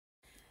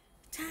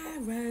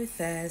Tarot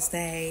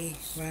Thursday.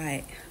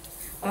 Right.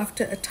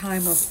 After a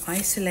time of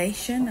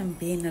isolation and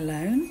being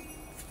alone,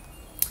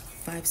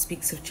 5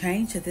 speaks of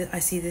change. I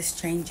see this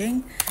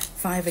changing.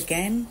 5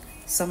 again.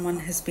 Someone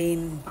has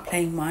been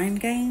playing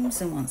mind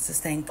games and wants to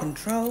stay in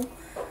control.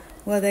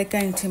 Well, they're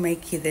going to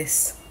make you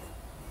this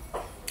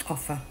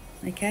offer,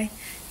 okay?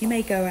 You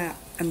may go out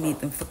and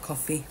meet them for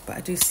coffee, but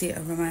I do see a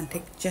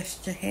romantic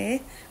gesture here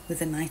with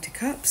the Knight of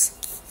Cups.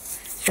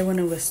 They want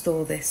to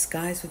restore this,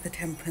 guys, with the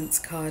Temperance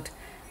card.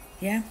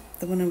 Yeah,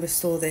 they want to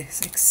restore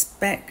this.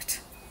 Expect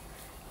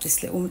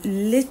this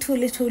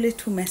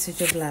little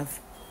message of love.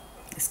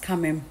 It's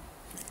coming.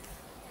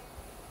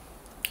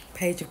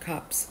 Page of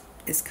Cups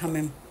is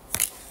coming.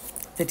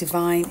 The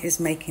divine is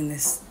making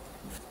this.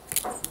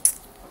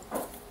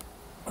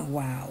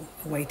 Wow,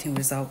 awaiting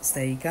results.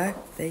 There you go.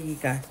 There you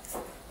go.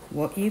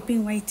 What you've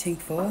been waiting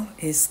for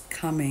is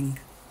coming.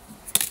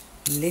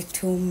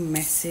 Little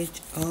message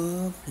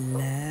of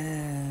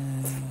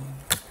love.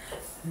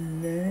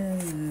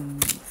 Love.